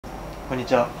こんに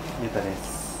ちは、ゆうたで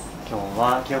す。今日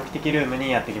はキオク的ルーム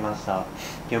にやってきました。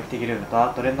キオク的ルームと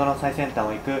はトレンドの最先端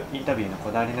を行くインタビューの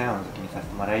こだわりの部屋を覗き見させ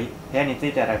てもらい、部屋につ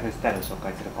いてやライフスタイルを紹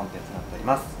介するコンテンツになっており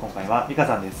ます。今回はrika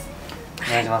さんです。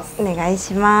お願いします。お願い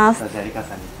します。じゃあrika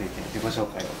さんについて自己紹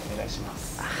介をお願いしま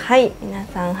す。はい、皆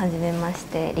さんはじめまし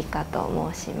て、rikaと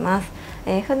申します。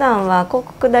普段は広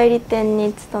告代理店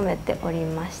に勤めており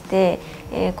まして、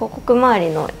広告周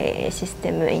りの、シス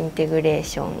テムインテグレー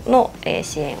ションの、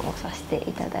支援をさせて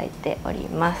いただいており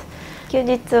ます。休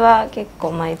日は結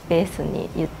構マイペースに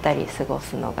ゆったり過ご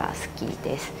すのが好き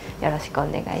です。よろしくお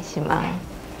願いします。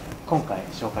今回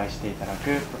紹介していただ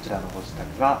くこちらのご自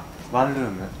宅がワンル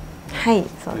ーム。はい、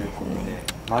そうですね。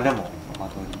まあでも間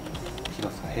取り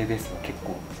広さ平米数は結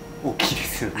構大きいで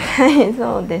すよね。はい、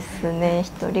そうですね。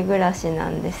一人暮らしな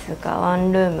んですが、ワ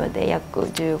ンルームで約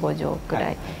15畳く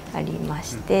らいありま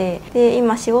して、で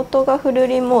今仕事がフル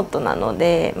リモートなの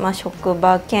で、職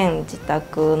場兼自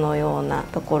宅のような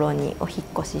ところにお引っ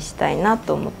越ししたいな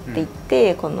と思ってい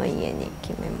て、この家に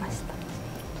決めました。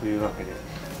というわけで、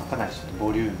かなりちょっと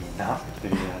ボリューミーな一人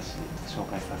暮らし紹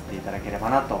介させていただければ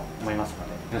なと思いますの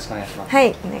で、よろしくお願いします。は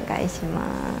い、お願いしま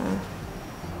す。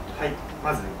はい、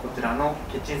まずこちらの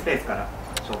キッチンスペースから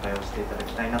紹介をしていただ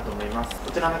きたいなと思います。こ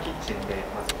ちらのキッチンで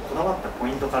まずこだわったポ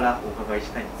イントからお伺い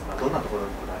したいんですが、どんなところに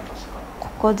こだわりましたか？こ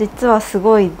こ実はす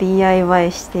ごい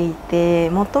DIY していて、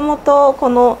もともとこ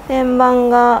の天板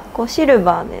がシル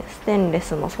バーでステンレ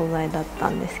スの素材だった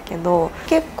んですけど、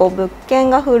結構物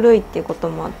件が古いっていうこと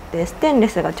もあってステンレ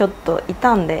スがちょっと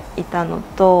傷んでいたの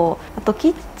と、あとキ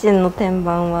ッチンの天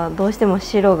板はどうしても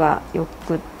白がよ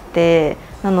くって、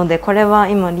なのでこれは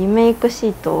今リメイクシ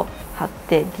ートを貼っ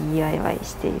て DIY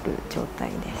している状態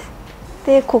です。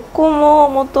でここも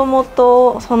もとも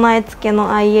と備え付け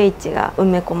の IH が埋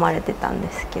め込まれてたん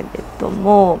ですけれど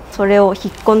も、それを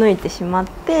引っこ抜いてしまっ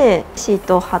てシー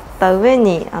トを貼った上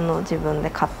に自分で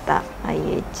買った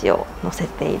IH を乗せ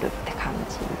ているって感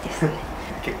じですね。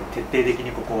結構徹底的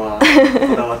にここは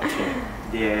こだわって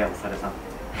DIY をされたんです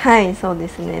ね。はい、そうで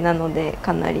すね。なので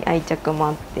かなり愛着も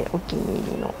あってお気に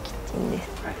入りのキッチンです。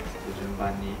はい、順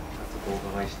番に早速お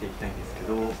伺いしていきたいんですけ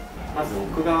ど、まず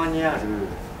奥側にある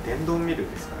電動ミル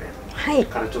ですかね。はい。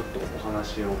からちょっとお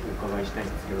話をお伺いしたいん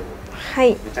ですけど、はい。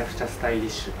めちゃくちゃスタイリッ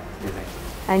シュなデザインで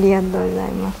す。ありがとうござ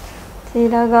います。こち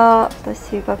らが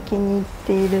私が気に入っ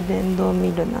ている電動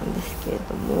ミルなんですけれ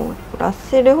ども、ラッ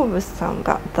セル・ホブスさん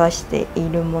が出してい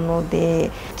るもので、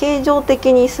形状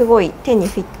的にすごい手に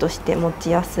フィットして持ち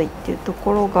やすいっていうと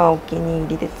ころがお気に入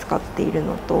りで使っている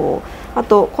のと、あ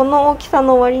とこの大きさ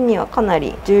の割にはかな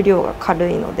り重量が軽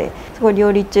いので、すごい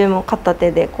料理中も片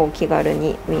手で気軽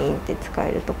にウィーンって使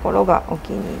えるところがお気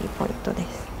に入りポイントです。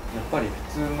やっぱり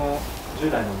普通の従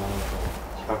来のものと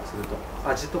比較すると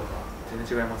味とか全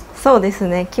然違いますか？そうです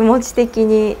ね。気持ち的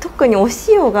に特にお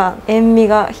塩が塩味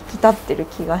が引き立ってる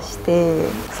気がして、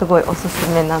すごいおす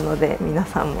すめなので皆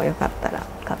さんもよかったら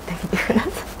買ってみてください。ありがとうござい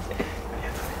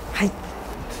ます。はい。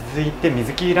続いて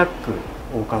水切りラック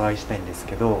をお伺いしたいんです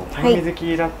けど、この水切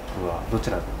りラックはど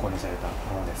ちらで購入された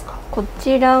ものですか？こ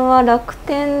ちらは楽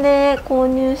天で購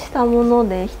入したもの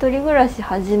で、一人暮らし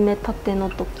始めたての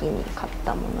時に買っ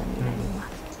たものになりま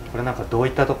す。これなんかどうい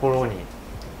ったところに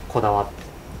こだわって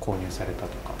購入されたと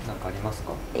か何かあります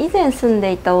か？以前住ん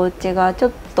でいたお家がちょ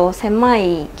っと狭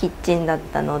いキッチンだっ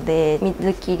たので、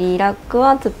水切りラック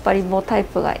は突っ張り棒タイ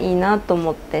プがいいなと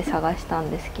思って探した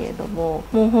んですけれども、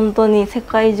もう本当に世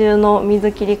界中の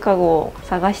水切りかごを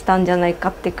探したんじゃないか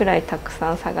ってくらいたく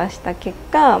さん探した結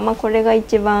果、これが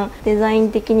一番デザイ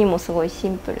ン的にもすごいシ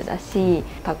ンプルだし、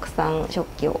たくさん食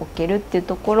器を置けるっていう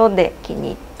ところで気に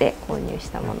入って購入し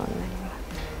たものになりま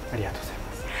す。ありがとうござい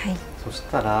ます。はい。そし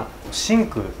たらシン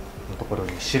クのところ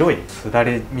に白いすだ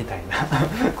れみたい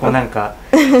ななんか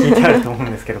引いてあると思う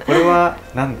んですけど、これは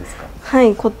何ですか？は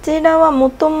い、こちらはも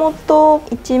ともと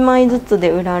1枚ずつで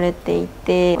売られてい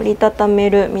て、折りたため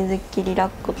る水切りラッ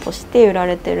クとして売ら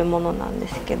れているものなんで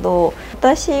すけど、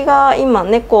私が今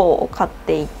猫を飼っ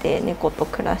ていて猫と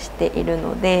暮らしている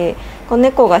ので、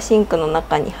猫がシンクの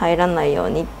中に入らないよう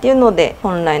にっていうので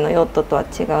本来の用途とは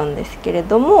違うんですけれ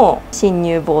ども、侵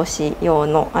入防止用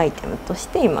のアイテムとし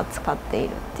て今使っているっ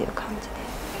ていう感じです。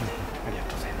ありが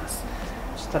とうございます。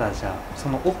そしたらじゃあそ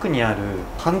の奥にある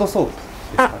ハンドソープで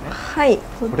すかね。はい。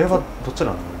これはどち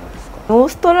らのものですか？オー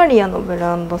ストラリアのブ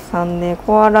ランドさんで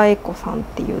コアラエコさんっ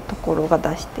ていうところが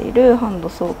出しているハンド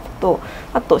ソープと、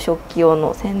あと食器用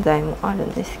の洗剤もある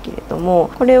んですけれど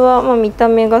も、これは見た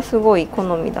目がすごい好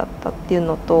みだったっていう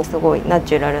のと、すごいナ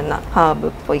チュラルなハーブ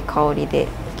っぽい香りで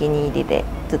お気に入りで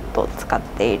ずっと使っ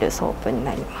ているソープに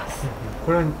なります。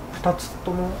これは普2つ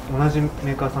とも同じメ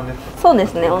ーカーさんですか？そうで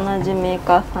すね、同じメー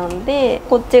カーさんで、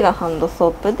こっちがハンドソ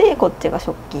ープでこっちが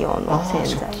食器用の洗剤。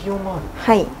食器用もある。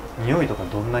はい。匂いとか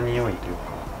どんな匂いという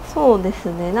か？そうです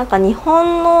ね、なんか日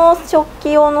本の食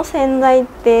器用の洗剤っ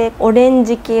てオレン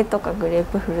ジ系とかグレー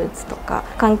プフルーツとか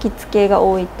柑橘系が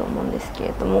多いと思うんですけ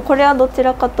れども、これはどち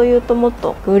らかというともっ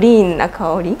とグリーンな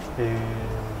香り、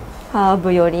ハー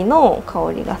ブよりの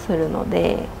香りがするの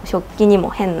で、食器にも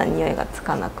変な匂いがつ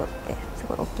かなくってす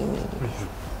ごいお気に入りです。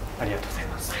ありがとうござい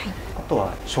ます。はい、あと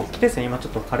は食器ですね。今ちょ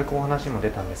っと軽くお話も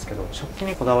出たんですけど、食器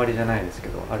にこだわりじゃないですけ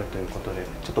どあるということで、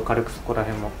ちょっと軽くそこら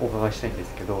辺もお伺いしたいんで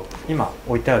すけど、今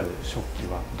置いてある食器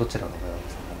はどちらのブランド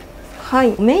さんのものですか？は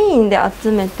い、メインで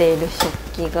集めている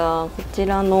食器がこち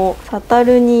らのサタ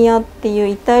ルニアっていう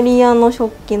イタリアの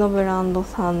食器のブランド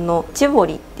さんのチボ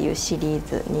リっていうシリー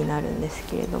ズになるんです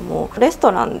けれども、レス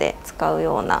トランで使う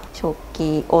ような食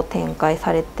器を展開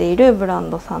されているブラン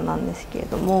ドさんなんですけれ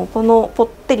ども、このぽっ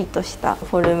てりとした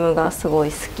フォルムがすごい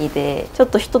好きで、ちょっ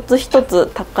と一つ一つ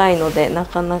高いのでな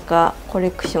かなかコ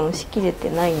レクションしきれて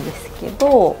ないんですけ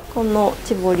ど、この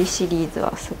チボリシリーズ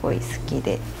はすごい好き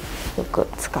でよく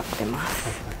使ってま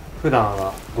す。普段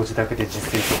はご自宅で自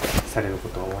炊とかされるこ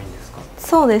とは多いんですか？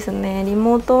そうですね、リ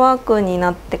モートワークに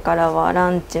なってからはラ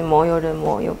ンチも夜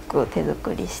もよく手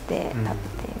作りして食べてい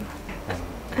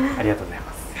ます。ありがとうござい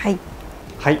ます。はい。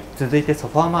はい、続いてソ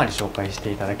ファー周り紹介し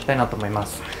ていただきたいなと思いま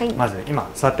す。はい、まず今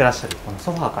座ってらっしゃるこの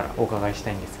ソファーからお伺いし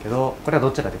たいんですけど、これはど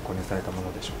ちらで購入されたも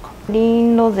のでしょうか？リ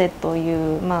ーンロゼと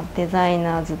いう、デザイ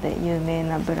ナーズで有名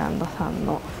なブランドさん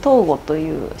のトーゴと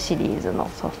いうシリーズの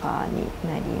ソファーに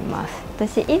なります。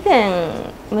私以前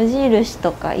無印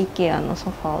とか IKEA の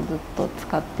ソファーをずっと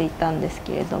使っていたんです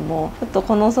けれども、ちょっと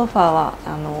このソファーは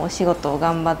お仕事を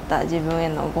頑張った自分へ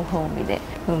のご褒美で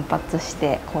奮発し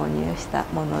て購入した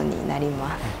ものになりま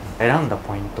す。選んだ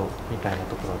ポイントみたいな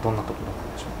ところはどんなところな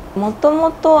んでしょうか？もと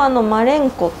もとマレン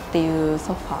コっていう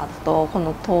ソファーとこ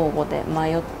のトーゴで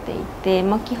迷っていて、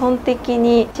基本的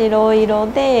に白色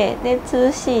で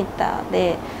2シーター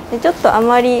でちょっとあ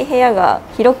まり部屋が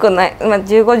広くない、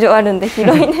15畳あるんで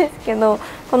広いんですけど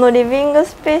このリビング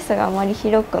スペースがあまり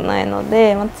広くないの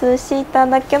で、2シーター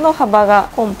だけど幅が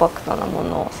コンパクトなも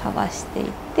のを探してい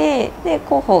て、で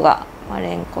候補がマ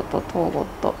レンコとトーゴ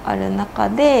とある中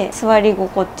で座り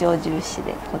心地を重視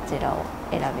でこちらを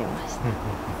選びました。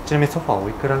ちなみにソファーお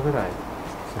いくらぐらい？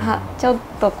ちょっ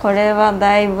とこれは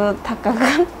だいぶ高か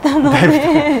ったの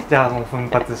でじゃあもう奮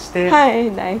発しては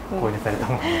い、だいぶ購入された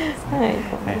ものなんですね。は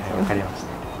い、わかりまし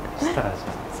た。そしたらじゃ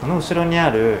あその後ろに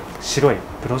ある白い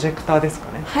プロジェクターです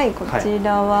かね？はい、こち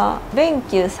らはベン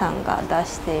キューさんが出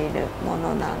しているも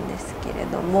のなんですけれ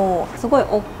ども、すごい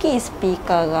大きいスピー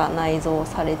カーが内蔵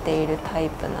されているタイ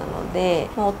プなので、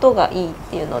音がいいっ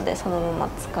ていうのでそのまま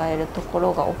使えるとこ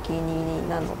ろがお気に入り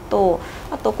なのと、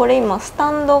あとこれ今ス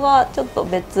タンドがちょっと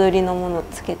別売りのものを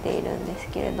つけているんです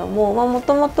けれども、も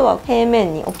ともとは平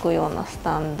面に置くようなス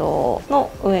タンド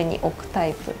の上に置くタ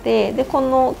イプで、こ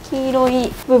の黄色い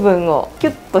部分をキ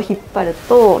ュッと引っ張る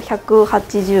と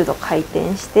180度回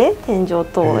転して天井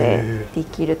等へで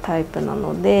きるタイプな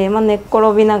ので、寝っ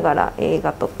転びながら映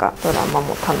画とかドラマも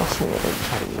楽しめるっ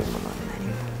ていうものになり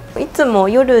ます。いつも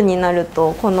夜になる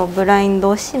とこのブラインド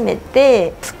を閉め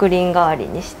てスクリーン代わり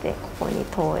にしてここに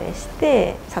投影し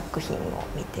て作品を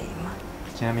見ていま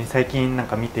す。ちなみに最近なん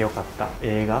か見てよかった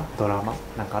映画、ドラマ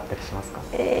なんかあったりしますか？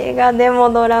映画で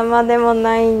もドラマでも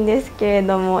ないんですけれ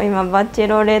ども、今バチェ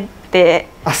ロレッテ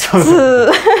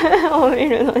2を見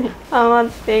るのにハマっ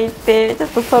ていて、ちょっ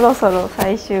とそろそろ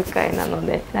最終回なの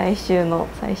で来週の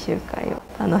最終回を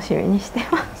楽しみにして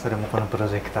ます。それもこのプロ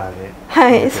ジェクターで。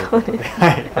はい、そうです。は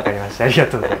い、わかりました。ありが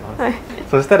とうございます。はい、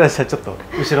そしたらじゃあちょっと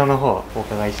後ろの方お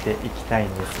伺いしていきたい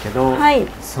んですけど、はい、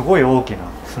すごい大きな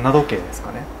砂時計です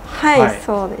かね？はい、はい、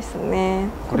そうですね。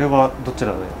これはどち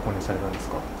らで購入されたんです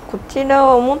か？こちら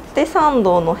は表参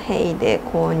道のヘイで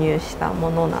購入した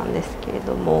ものなんですけれ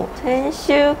ども、先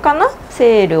週かな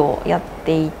セールをやっ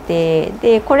ていて、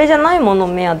でこれじゃないもの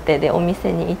目当てでお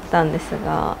店に行ったんです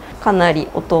が、かなり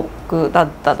お得だっ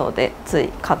たのでつい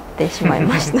買ってしまい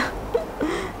ました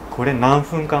これ何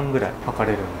分間ぐらい測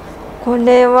れるんですか？こ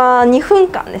れは2分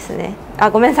間ですね。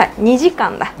ごめんなさい、2時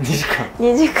間だ。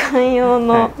2時間用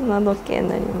の砂時計に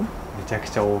なります。めちゃく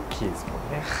ちゃ大きいですもん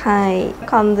ね。はい、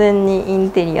完全にイ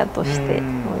ンテリアとして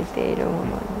置いているものに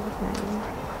なり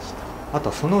ます。あ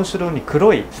とその後ろに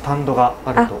黒いスタンドが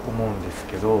あると思うんです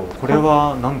けど、これ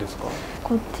は何ですか？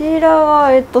こちらは、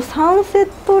サンセッ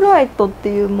トライトって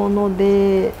いうもの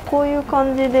で、こういう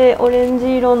感じでオレン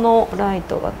ジ色のライ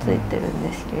トがついてるん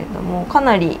ですけれども、か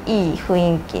なりいい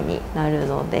雰囲気になる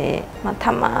ので、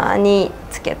たまに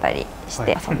つけたりし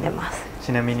て遊んでます。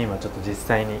ちなみに今ちょっと実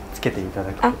際につけていた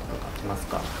だくこととかあります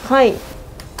か？はい、よ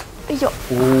いしょ。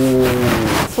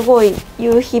すごい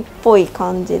夕日っぽい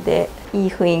感じでいい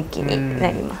雰囲気に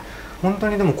なります。本当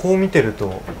にでもこう見てると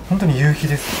本当に夕日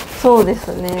ですね。そうで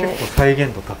すね。結構再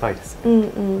現度高いですね。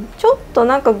ちょっと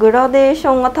なんかグラデーシ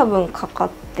ョンが多分かかっ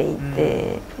てい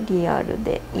て、リアル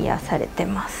で癒されて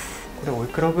ます。これおい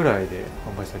くらぐらいで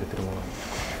販売されてるものなんで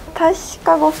す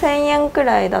か？確か5000円く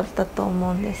らいだったと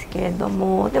思うんですけれど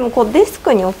も、でもこうデス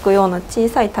クに置くような小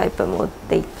さいタイプも売っ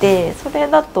ていて、それ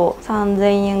だと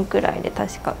3000円くらいで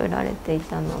確か売られてい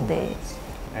たので。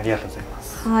ありがとうございま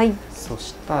す。はい。そ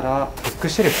したらブック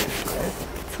シェルフですか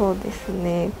ね。そうです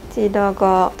ね。こちら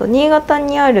が新潟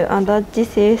にある足立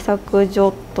製作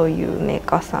所というメー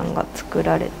カーさんが作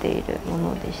られているも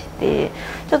のでして、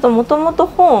ちょっともともと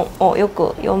本をよく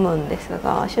読むんです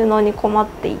が収納に困っ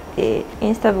ていて、イ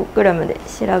ンスタグラムで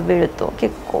調べると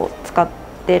結構使っ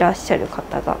てらっしゃる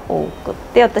方が多くっ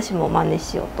て、私も真似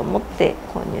しようと思って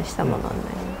購入したものになりま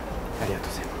す。ありがとう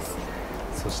ございま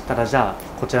す。そしたらじゃ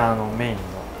あこちらのメインの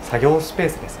作業スペー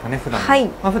スですかね。普段、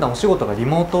普段お仕事がリ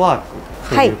モートワー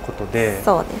クということで、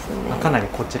そうですね。かなり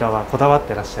こちらはこだわっ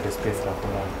てらっしゃるスペースだと思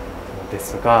うので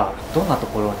すが、どんなと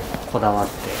ころにこだわっ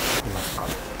ていますか？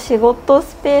仕事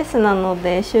スペースなの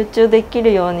で集中でき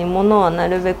るように物はな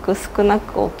るべく少な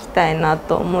く置きたいな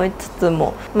と思いつつ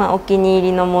も、お気に入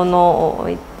りのものを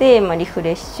置いて、リフ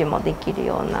レッシュもできる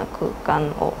ような空間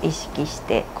を意識し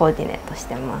てコーディネートし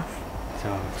てます。じ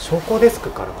ゃあ昇降デスク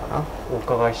からかなお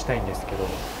伺いしたいんですけど。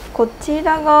こち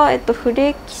らが、フ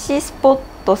レキシスポッ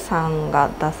トさん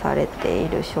が出されてい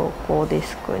る昇降デ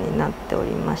スクになってお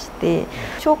りまして、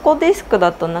昇降デスク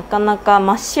だとなかなか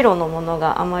真っ白のもの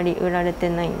があまり売られて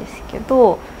ないんですけ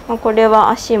ど、これは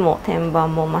足も天板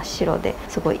も真っ白で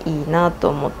すごいいいなと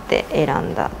思って選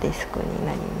んだデスクに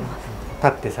なります。立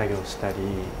って作業したり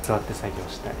座って作業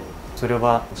したり、それ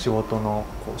は仕事の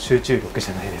集中力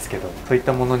じゃないですけど、そういっ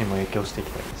たものにも影響して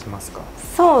きたりしますか？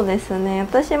そうですね。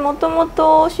私もとも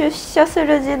と出社す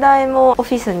る時代もオ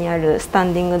フィスにあるスタ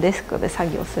ンディングデスクで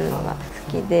作業するのが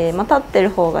好きで、立ってる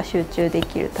方が集中で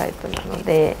きるタイプなの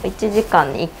で、1時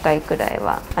間に1回くらい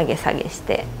は上げ下げし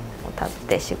て立っ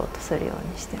て仕事するよう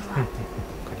にしてます。わか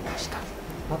りました。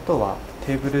あとは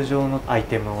テーブル上のアイ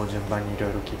テムを順番にいろ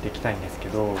いろ聞いていきたいんですけ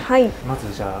ど、ま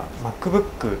ずじゃあ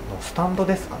MacBook のスタンド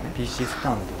ですかね。 PC ス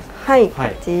タンド。こ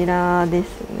ちらで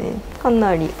すね。か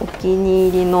なりお気に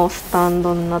入りのスタン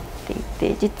ドになってい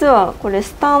て、実はこれ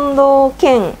スタンド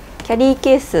兼キャリー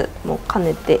ケースも兼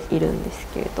ねているんです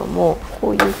けれども、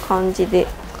こういう感じで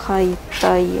解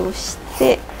体をし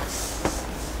て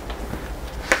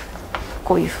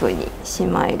こういう風にし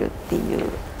まえるっていう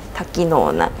多機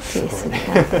能なケースに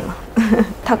なってます。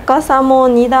高さも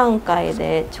2段階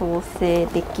で調整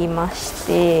できまし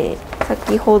て、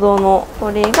先ほどのこ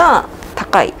れが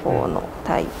高い方の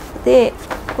タイプで、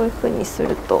こういう風にす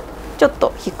るとちょっ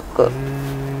と低く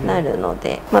なるの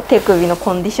で、手首の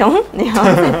コンディションに合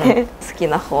わせて好き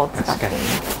な方を使っていま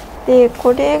す。で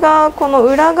これがこの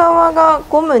裏側が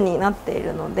ゴムになってい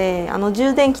るので、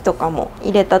充電器とかも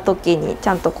入れた時にち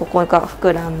ゃんとここが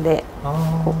膨らんで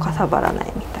こうかさばらな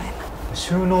いみたいな。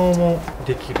収納も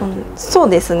できる、そう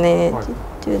ですね、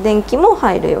充電器も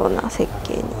入るような設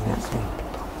計になっています。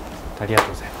ありがとう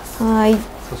ございます。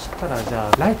そしたらじ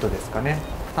ゃあライトですかね。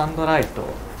スタンドライト、こ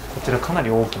ちらかなり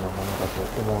大きなものだ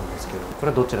と思うんですけど、これ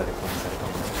はどちらで購入された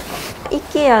ものです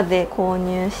か？IKEA で購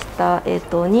入した、ニ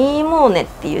ーモーネっ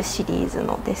ていうシリーズ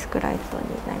のデスクライトに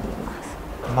なります。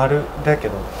丸だけ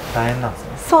ど楕円なんです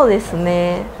ね。そうです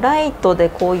ね。ライトで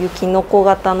こういうキノコ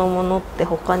型のものって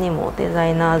他にもデザ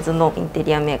イナーズのインテ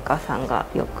リアメーカーさんが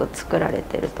よく作られ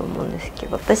てると思うんですけ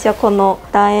ど、私はこの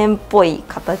楕円っぽい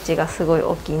形がすごい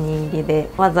お気に入りで、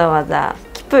わざわざ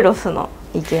キプロスの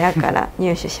IKEA から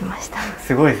入手しました。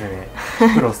すごいですね。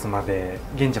キプロスまで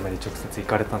現地まで直接行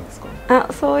かれたんですか？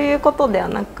そういうことでは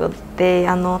なくって、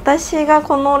私が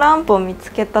このランプを見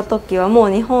つけた時はも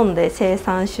う日本で生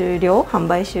産終了、販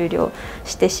売終了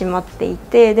してしまってい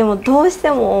て、でもどうし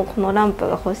てもこのランプ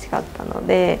が欲しかったの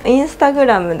で、インスタグ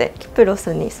ラムでキプロ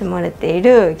スに住まれてい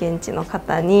る現地の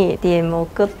方に DM を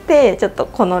送って、ちょっと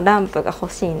このランプが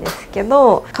欲しいんですけ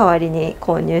ど代わりに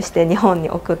購入して日本に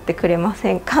送ってくれま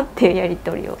せんかっていうやり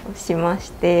取りをしま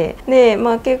して、で、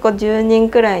結構10人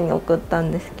くらいに送った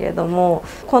んですけれども、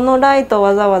このライト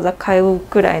わざわざ買う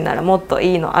くらいならもっと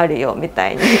いいのあるよみた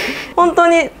いに本当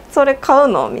にそれ買う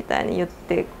のみたいに言っ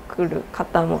てくる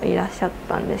方もいらっしゃっ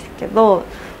たんですけど、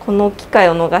この機会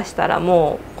を逃したら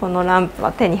もうこのランプ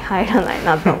は手に入らない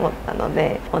なと思ったの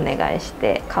でお願いし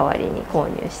て代わりに購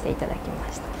入していただき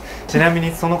ました。ちなみ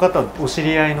にその方お知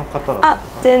り合いの方だったんで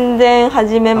すか？全然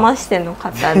初めましての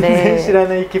方で、全然知ら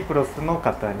ないキプロスの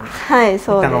方にはい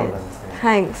そうです頼んだんですね。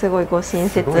はい、すごいご親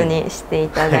切にしてい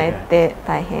ただいて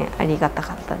大変ありがた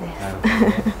かったです。なるほどね、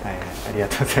はい、ありが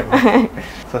とうございます。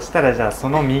そしたらじゃあそ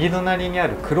の右隣にあ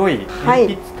る黒い鉛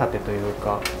筆立てという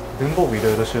か、文房具い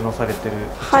ろいろ収納されてる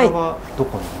こちらはど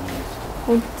こにあるんですか？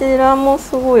こちらも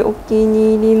すごいお気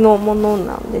に入りのもの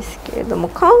なんですけれども、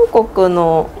韓国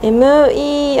の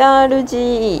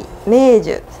MERGE メー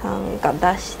ジュさんが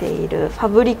出しているファ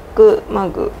ブリックマ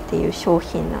グっていう商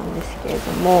品なんですけれ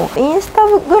ども、インスタ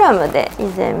グラムで以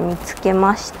前見つけ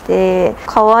まして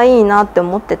可愛いなって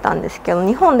思ってたんですけど、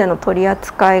日本での取り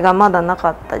扱いがまだな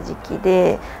かった時期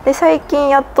で最近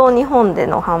やっと日本で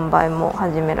の販売も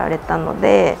始められたの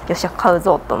で、よっしゃ買う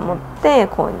ぞと思って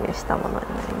購入したものにな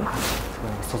ります。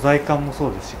素材感もそ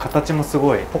うですし、形もす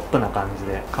ごいポップな感じ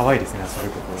で可愛いですね。そうい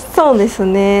うことです。そうです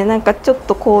ね、なんかちょっ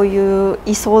とこういう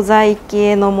異素材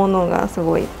系のものがす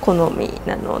ごい好み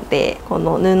なので、こ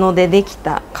の布ででき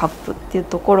たカップっていう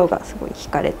ところがすごい惹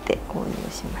かれて購入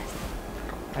しまし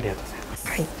た。ありがとうございます。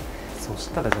はい、そし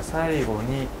たらじゃあ最後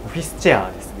にオフィスチェ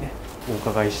アですね、お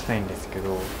伺いしたいんですけ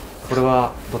ど、これ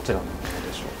はどちらのもの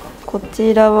でしょうか？こ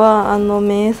ちらは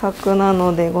名作な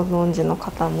のでご存知の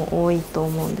方も多いと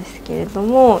思うんですけれど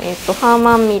も、ハー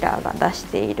マンミラーが出し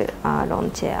ているアーロ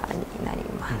ンチェアになり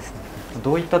ます。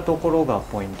どういったところが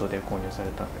ポイントで購入され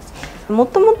たんですか？も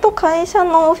ともと会社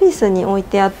のオフィスに置い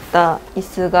てあった椅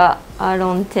子がアー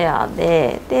ロンチェア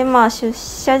で、出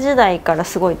社時代から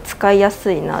すごい使いや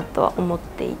すいなとは思っ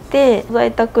ていて、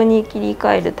在宅に切り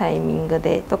替えるタイミング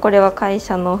でこれは会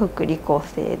社の福利厚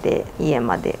生で家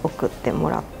まで送っても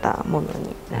らったもの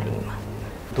になります。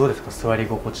どうですか、座り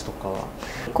心地とかは？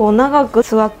こう長く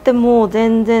座っても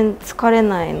全然疲れ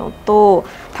ないのと、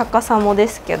高さもで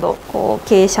すけどこう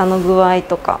傾斜の具合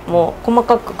とかも細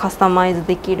かくカスタマイズ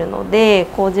できるので、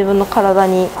こう自分の体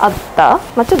に合った、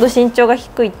ちょっと身長が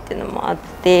低いっていうのもあっ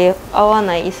て合わ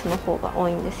ない椅子の方が多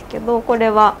いんですけど、これ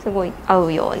はすごい合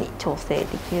うように調整で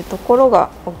きるところが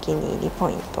お気に入りポ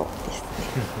イントですね。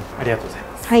ありがとうござい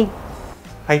ます。はい、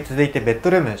はい、続いてベッド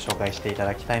ルーム紹介していた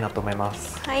だきたいなと思いま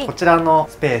す。はい、こちらの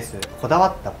スペース、こだわ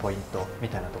ったポイントみ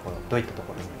たいなところ、どういったと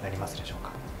ころになりますでしょう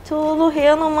か？ちょうど部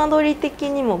屋の間取り的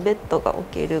にもベッドが置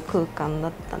ける空間だ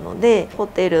ったので、ホ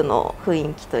テルの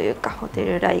雰囲気というかホテ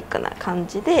ルライクな感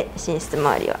じで寝室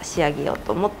周りは仕上げよう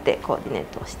と思ってコーディネー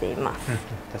トをしています。じゃ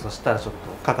あそしたらちょっと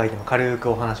各間も軽く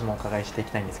お話もお伺いしてい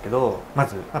きたいんですけど、ま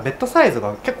ずベッドサイズ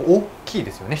が結構大きい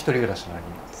ですよね、一人暮らしの割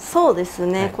に。そうです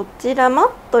ね、はい、こちらマ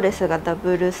ットレスがダ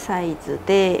ブルサイズ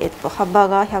で、幅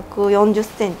が140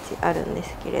センチあるんで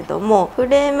すけれども、フ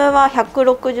レームは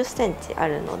160センチあ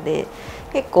るので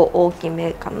結構大き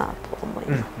めかなと思い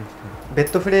ます。ベ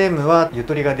ッドフレームはゆ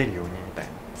とりが出るようにみたい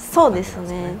な。そうです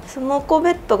ね、すのこ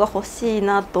ベッドが欲しい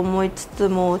なと思いつつ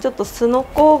も、ちょっとすの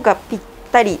こがぴっ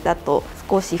たりだと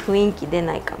少し雰囲気出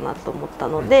ないかなと思った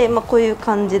ので、こういう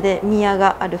感じで宮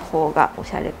がある方がお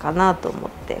しゃれかなと思っ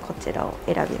てこちらを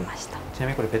選びました。ちな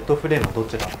みにこれベッドフレームはど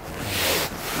ちら？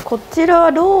こちら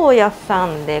はローヤさ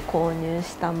んで購入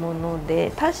したもの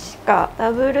で、確か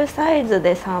ダブルサイズ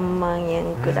で3万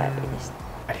円くらいでした。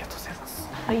ありがとうございます。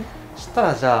はい、そした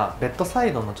らじゃあベッドサ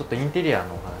イドのちょっとインテリア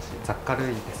のお話、雑貨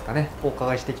類ですかね、お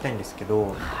伺いしていきたいんですけ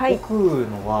ど、はい、奥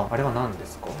のはあれは何で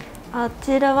すか？あ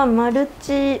ちらはマル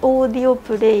チオーディオ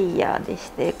プレイヤーでし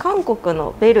て、韓国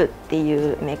のベルって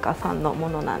いうメーカーさんのも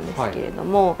のなんですけれど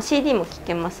も、CD も聴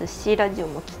けますしラジオ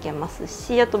も聴けます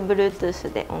し、あと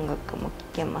Bluetooth で音楽も聴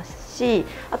けますし、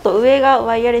あと上が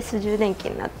ワイヤレス充電器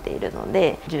になっているの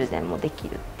で充電もでき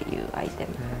るっていうアイテ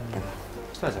ムになってます。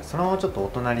そしたらじゃあそのままちょっとお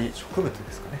隣、植物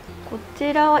ですかね。こ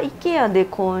ちらは IKEA で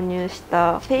購入し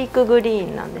たフェイクグリー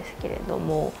ンなんですけれど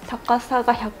も、高さ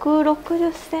が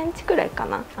160センチくらいか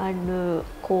なある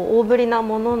大ぶりな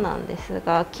ものなんです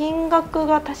が、金額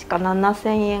が確か7000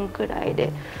円くらい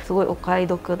ですごいお買い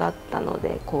得だったの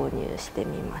で購入して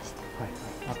みました。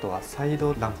はい、あとはサイ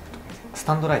ドランプとかス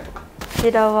タンドライトか。こ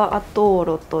ちらはアトー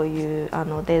ロという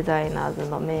デザイナーズ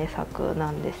の名作な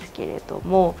んですけれど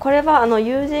も、これは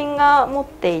友人が持っ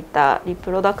ていたリプ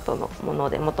ロダクトのも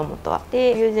ので、もともとは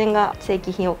で友人が正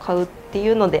規品を買うってい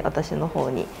うので私の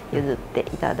方に譲ってい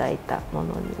ただいたもの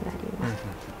になります。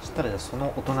そしたらじゃあそ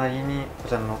のお隣にこ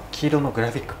ちらの黄色のグ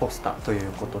ラフィックポスターとい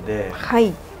うことで、は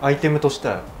い、アイテムとして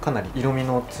はかなり色味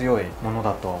の強いもの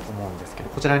だとは思うんですけど、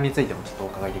こちらについてもちょっとお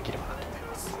伺いできればなと思います。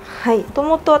はい、もと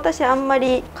もと私あんま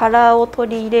りカラーを取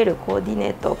り入れるコーディネ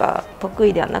ートが得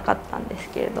意ではなかったんです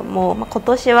けれども、今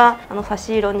年は差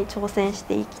し色に挑戦し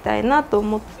ていきたいなと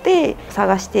思って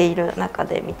探している中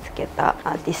で見つけた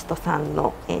アーティストさん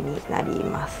の絵になり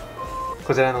ます。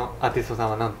こちらのアーティストさ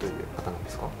んは何という方なんで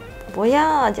すか？ボ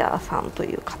ヤージャーさんと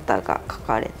いう方が描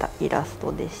かれたイラス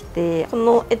トでして、こ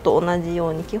の絵と同じよ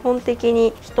うに基本的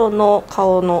に人の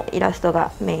顔のイラスト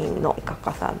がメインの画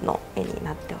家さんの絵に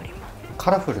なっております。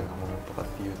カラフルなものとかっ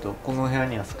ていうとこの部屋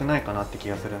には少ないかなって気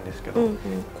がするんですけど、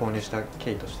購入した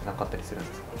経緯としてなかったりするん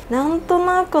ですか？なんと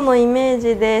なくのイメー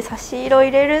ジで差し色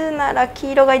入れるなら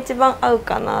黄色が一番合う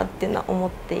かなっていうのは思っ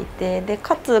ていて、で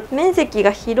かつ面積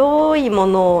が広いも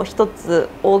のを一つ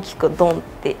大きくドンっ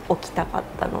て置きたかっ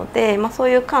たので、そう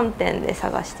いう観点で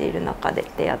探している中で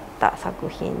出会った作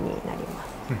品になります。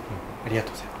ありがと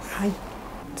うございます。はい、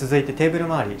続いてテーブル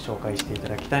周り紹介していた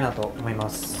だきたいなと思いま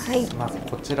す。はい、まず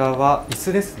こちらは椅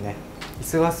子ですね。椅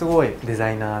子がすごいデ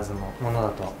ザイナーズのものだ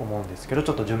とは思うんですけど、ち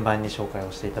ょっと順番に紹介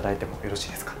をしていただいてもよろしい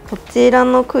ですか？こちら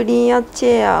のクリアチ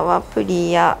ェアはプ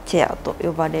リアチェアと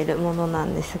呼ばれるものな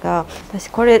んですが、私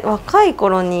これ若い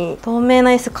頃に透明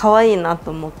な椅子可愛いなと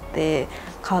思って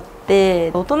買って、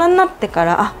大人になってか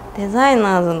らデザイ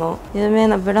ナーズの有名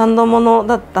なブランドもの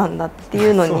だったんだって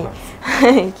いうのに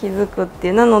気づくって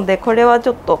いう。なのでこれはち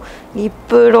ょっとリ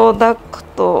プロダク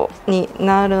トに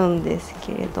なるんです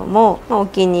けれども、お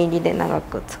気に入りで長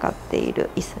く使っている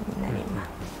椅子になります。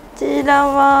こちら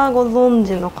はご存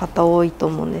知の方多いと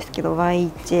思うんですけど Y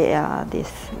チェアで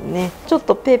すね。ちょっ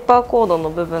とペーパーコードの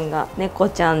部分が猫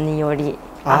ちゃんにより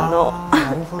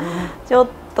ちょっ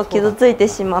と傷ついて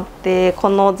しまって、こ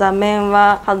の座面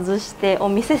は外してお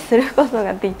見せすること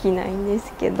ができないんで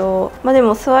すけど、で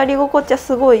も座り心地は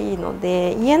すごいいいの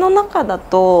で、家の中だ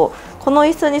とこの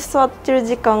椅子に座ってる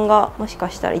時間がもし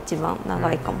かしたら一番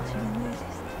長いかもしれないで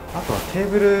す。あとはテー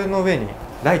ブルの上に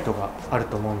ライトがある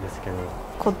と思うんですけど、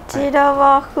こちら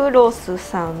はフロス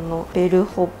さんのベル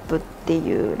ホップって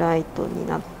いうライトに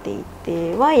なってい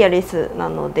て、ワイヤレスな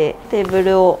のでテーブ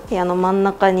ルを部屋の真ん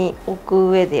中に置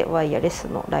く上でワイヤレス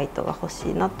のライトが欲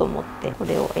しいなと思ってこ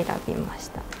れを選びまし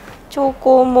た。調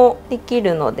光もでき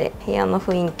るので部屋の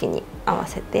雰囲気に合わ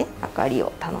せて明かり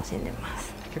を楽しんでま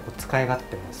す。結構使い勝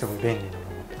手もすごい便利なも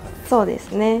のって感じです。そうで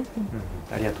すね、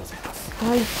ありがとうございます。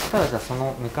はい、ただじゃあそ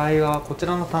の向かい側、こち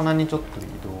らの棚にちょっと移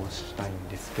動したいん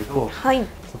ですけど、はい、こ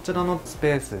ちらのス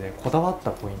ペースでこだわっ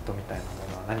たポイントみたいなも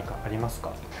のは何かあります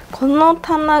か？この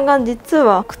棚が実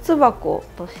は靴箱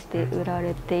として売ら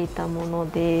れていたもの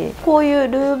で、こういう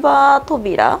ルーバー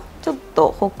扉、ちょっ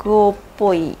と北欧っ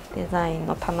ぽいデザイン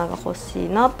の棚が欲しい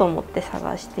なと思って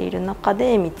探している中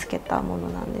で見つけたもの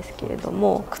なんですけれど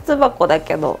も、靴箱だ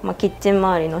けど、キッチン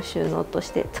周りの収納とし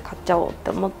て使っちゃおうっ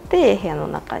て思って部屋の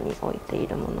中に置いてい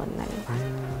るものになります。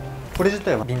これ自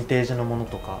体はヴィンテージのもの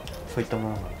とかそういったも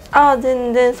のなんですか？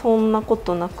全然そんなこ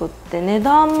となくって、値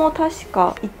段も確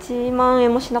か1万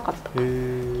円もしなかったかな、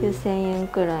9000円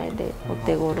くらいでお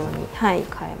手頃に、買えま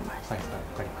した。わ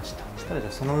かりました。そしたらじゃ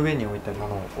あその上に置いてあるも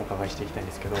のをお伺いしていきたいん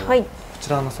ですけど、はい、こち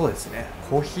らのそうですね、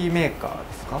コーヒーメーカー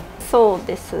ですか？そう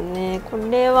ですね、こ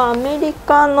れはアメリ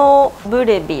カのブ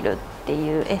レビルって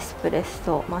いうエスプレッ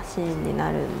ソマシンに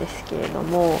なるんですけれど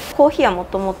も、コーヒーはも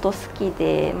ともと好き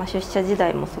で、出社時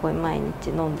代もすごい毎日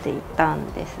飲んでいた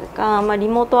んですが、リ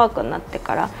モートワークになって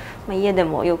から、家で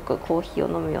もよくコーヒーを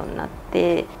飲むようになっ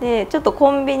て、でちょっと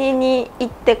コンビニに行っ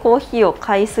てコーヒーを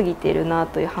買いすぎているな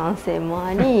という反省も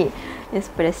ありエス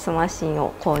プレッソマシン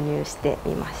を購入して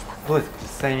みました。どうですか、実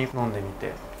際に飲んでみ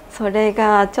て？それ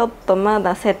がちょっとま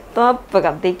だセットアップ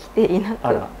ができていな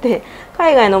くって、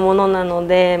海外のものなの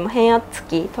で変圧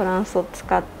付きトランスを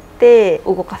使って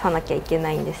動かさなきゃいけ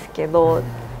ないんですけど、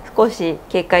少し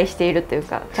警戒しているという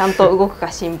か、ちゃんと動く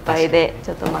か心配で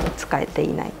ちょっとまだ使えて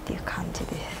いないっていう感じ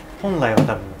です。本来は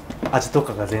多分味と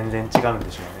かが全然違うん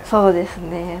でしょうね。そうです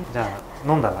ね。じゃ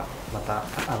あ飲んだらまた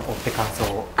追って感想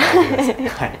を教えてくだ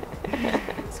さい。はい。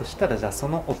そしたらじゃあそ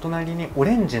のお隣にオ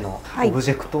レンジのオブ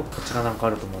ジェクト、こちらなんかあ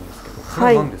ると思うんですけど、これ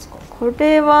は何ですか？こ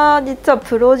れは実は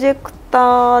プロジェク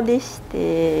ターでし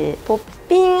て、ポッ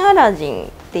ピンアラジンっ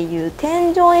ていう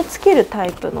天井につけるタ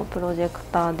イプのプロジェク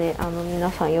ターで、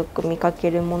皆さんよく見かけ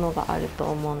るものがあると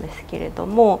思うんですけれど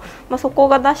も、そこ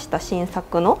が出した新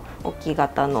作の置き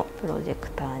型のプロジェク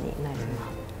ターになりま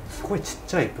す。すごいちっ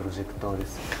ちゃいプロジェクターで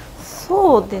すね。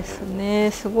そうです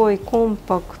ね、すごいコン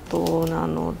パクトな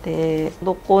ので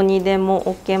どこにでも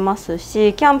置けます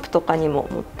し、キャンプとかにも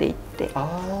持って行って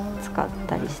使っ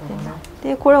たりしてます。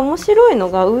でこれ面白い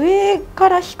のが、上か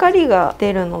ら光が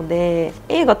出るので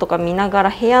映画とか見ながら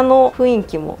部屋の雰囲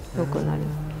気も良くなる。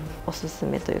おすす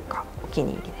めというかお気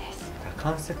に入りです。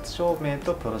間接照明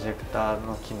とプロジェクター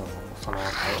の機能も備わ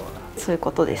ったような、そういうこ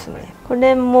とですね。こ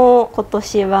れも今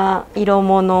年は色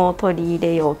物を取り入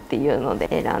れようっていうので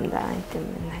選んだアイテム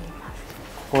になりま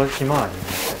す。ここひまわり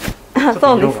に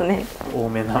そうですね。多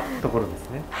めなところで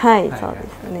すね。はい、そうで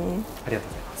すね。ありがとう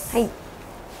ございます。はい。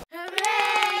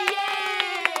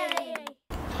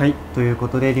はい、というこ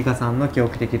とでrikaさんの記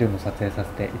憶的ルームを撮影さ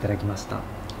せていただきました。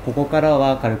ここから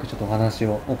は軽くちょっとお話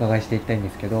をお伺いしていきたいん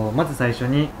ですけど、まず最初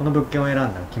にこの物件を選ん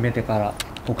だ決め手から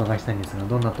お伺いしたいんですが、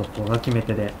どんなところが決め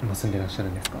手で今住んでらっしゃる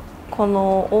んですか？こ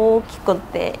の大きく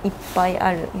ていっぱい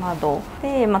ある窓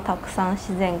で、たくさん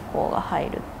自然光が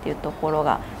入るっていうところ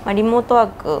が、リモートワー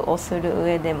クをする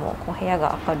上でも部屋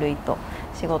が明るいと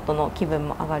仕事の気分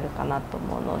も上がるかなと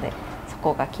思うので、そ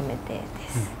こが決め手で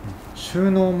す。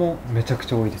収納もめちゃく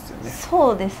ちゃ多いですよね。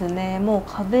そうですね、も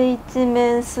う壁一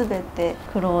面すべて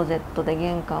クローゼットで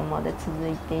玄関まで続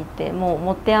いていて、もう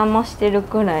持て余してる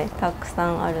くらいたくさ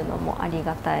んあるのもあり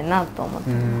がたいなと思って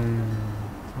ます。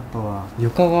あとは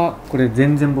床がこれ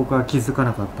全然僕は気づか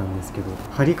なかったんですけど、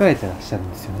張り替えてらっしゃるん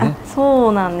ですよね。そ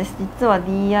うなんです。実は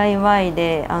DIY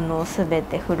で全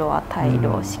てフロアタイ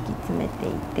ルを敷き詰めて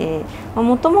いて、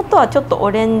もともとはちょっと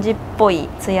オレンジっぽい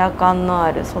ツヤ感の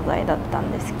ある素材だった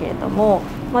んですけれども、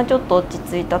ちょっと落ち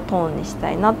着いたトーンにし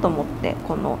たいなと思って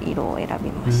この色を選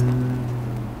びまし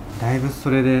た。だいぶそ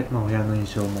れで、お部屋の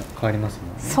印象も変わります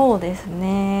もんね。そうです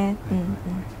ね。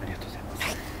ありがとうございま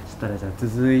す。そしたらじゃあ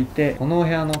続いてこのお部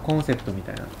屋のコンセプトみ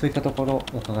たいなそういったところを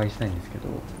お伺いしたいんですけど、ち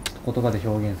ょっと言葉で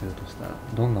表現するとしたら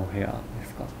どんなお部屋で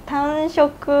すか？単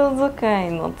色使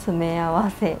いの詰め合わ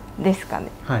せですか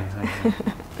ね。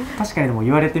確かにでも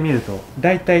言われてみると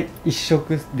大体一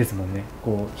色ですもんね。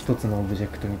こう一つのオブジェ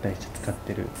クトに対して使っ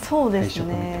てる。そうです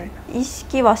ね、意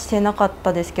識はしてなかっ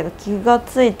たですけど、気が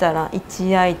ついたら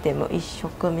1アイテム1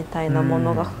色みたいなも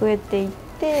のが増えていっ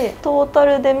て、トータ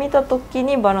ルで見た時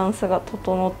にバランスが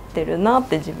整ってるなっ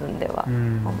て自分では思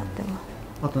ってます。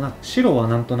あとなんか白は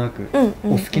なんとなくお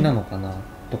好きなのかな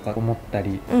とか思った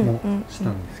りもした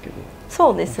んですけど、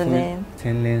そうですね、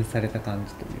洗練された感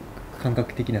じというか感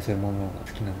覚的にはそういうものが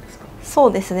好きなんですか？そ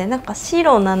うですね、なんか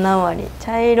白7割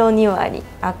茶色2割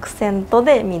アクセント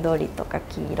で緑とか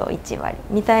黄色1割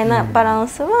みたいなバラン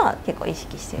スは結構意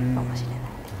識してるかもしれない。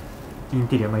イン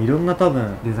テリア、いろんな多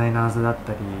分デザイナーズだっ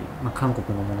たり、韓国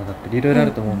のものだったりいろいろあ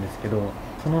ると思うんですけど、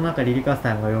その中でrika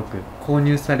さんがよく購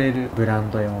入されるブラン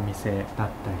ドやお店だったり、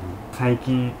最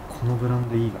近このブラン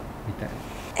ドいいわみた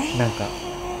いな、なんか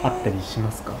あったりしま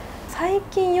すか？最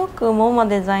近よくモ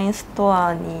デザインスト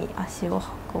アに足を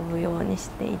運ぶようにし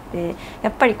ていて、や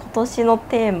っぱり今年の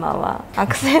テーマはア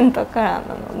クセントカラー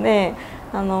なので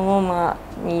モマ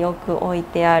によく置い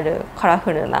てあるカラ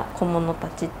フルな小物た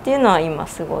ちっていうのは今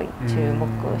すごい注目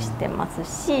してま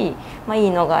すし、い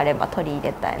いのがあれば取り入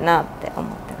れたいなって思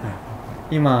ってま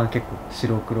す。今結構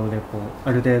白黒で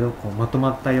ある程度まと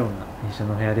まったような印象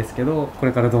の部屋ですけど、こ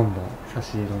れからどんどん差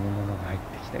し色のものが入っ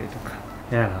てきたりとか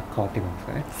部屋が変わっていくんです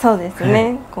かね。そうです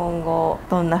ね、今後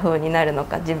どんな風になるの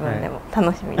か自分でも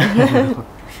楽しみです、ありがとう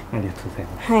ござい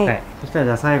ます。そしたら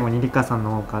じゃあ最後にrikaさん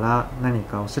の方から何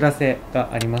かお知らせ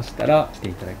がありましたらして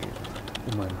いただければ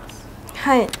と思います。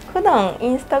普段イ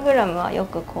ンスタグラムはよ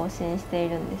く更新してい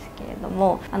るんですけれど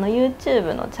も、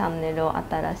YouTube のチャンネルを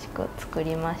新しく作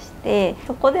りまして、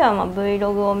そこでは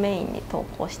Vlog をメインに投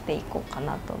稿していこうか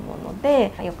なと思うの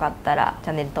で、よかったら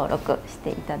チャンネル登録して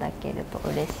いただけると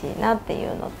嬉しいなってい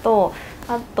うのと、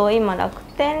あと今楽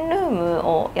天ルーム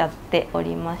をやってお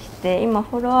りまして、今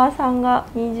フォロワーさんが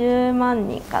20万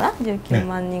人かな、19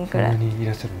万人くらい、い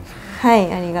らっしゃるんですね。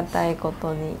ありがたいこ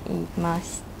とにいま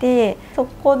して、そ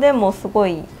こでもすご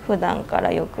い普段か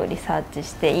らよくリサーチ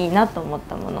していいなと思っ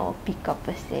たものをピックアッ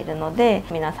プしているので、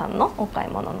皆さんのお買い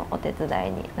物のお手伝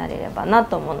いになれればな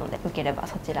と思うので、よければ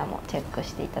そちらもチェック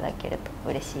していただけると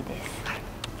嬉しいです。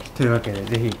というわけで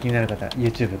ぜひ気になる方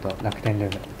YouTube と楽天ル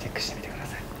ームチェックしてみてくだ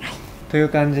さい。という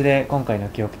感じで今回の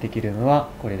記憶的ルームは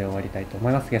これで終わりたいと思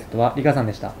います。ゲストはrikaさん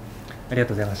でした。ありが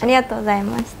とうございました。ありがとうござい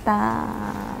まし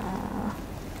た。